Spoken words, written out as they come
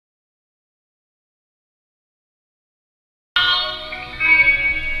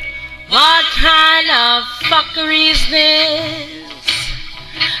kind of fuckery is this?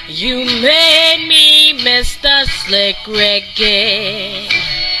 You made me Mr. Slick Ricky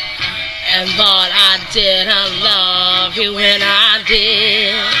and thought I didn't love you when I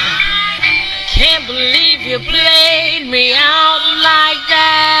did. I can't believe you played me out like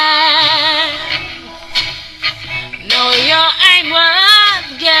that. No, you ain't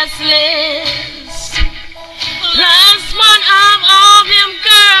worth guest list. Plus one of all them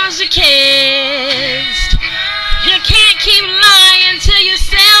girls you kissed. You can't keep lying to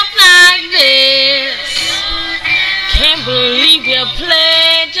yourself like this. Can't believe you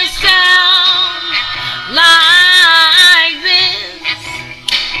played yourself like this.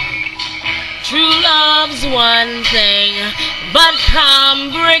 True love's one thing, but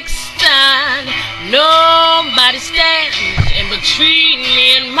come Brixton, nobody stands in between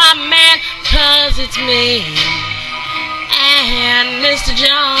me and my man, 'cause it's me and Mr.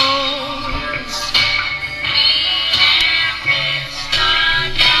 Jones.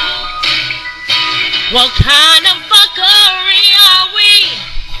 What kind of fuckery are we?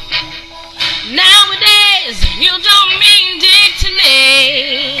 Nowadays, you don't mean dick to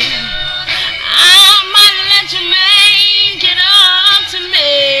me. I might let you make it up to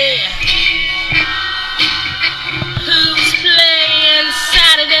me. Who's playing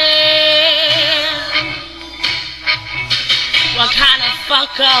Saturday? What kind of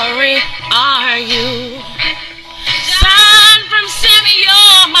fuckery are you? Son from Sammy,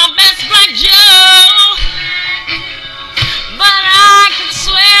 you're my best friend Joe. But I could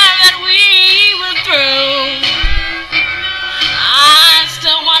swear that we were through. I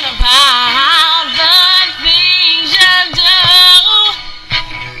still wonder about the things you do.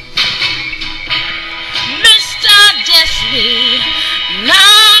 Mr. Destiny,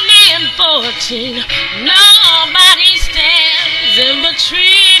 90 and 14, nobody stands in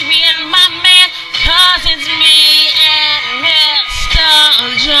between me and my man, 'cause it's me and Mr.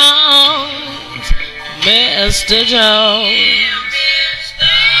 Jones. Mr. Jones.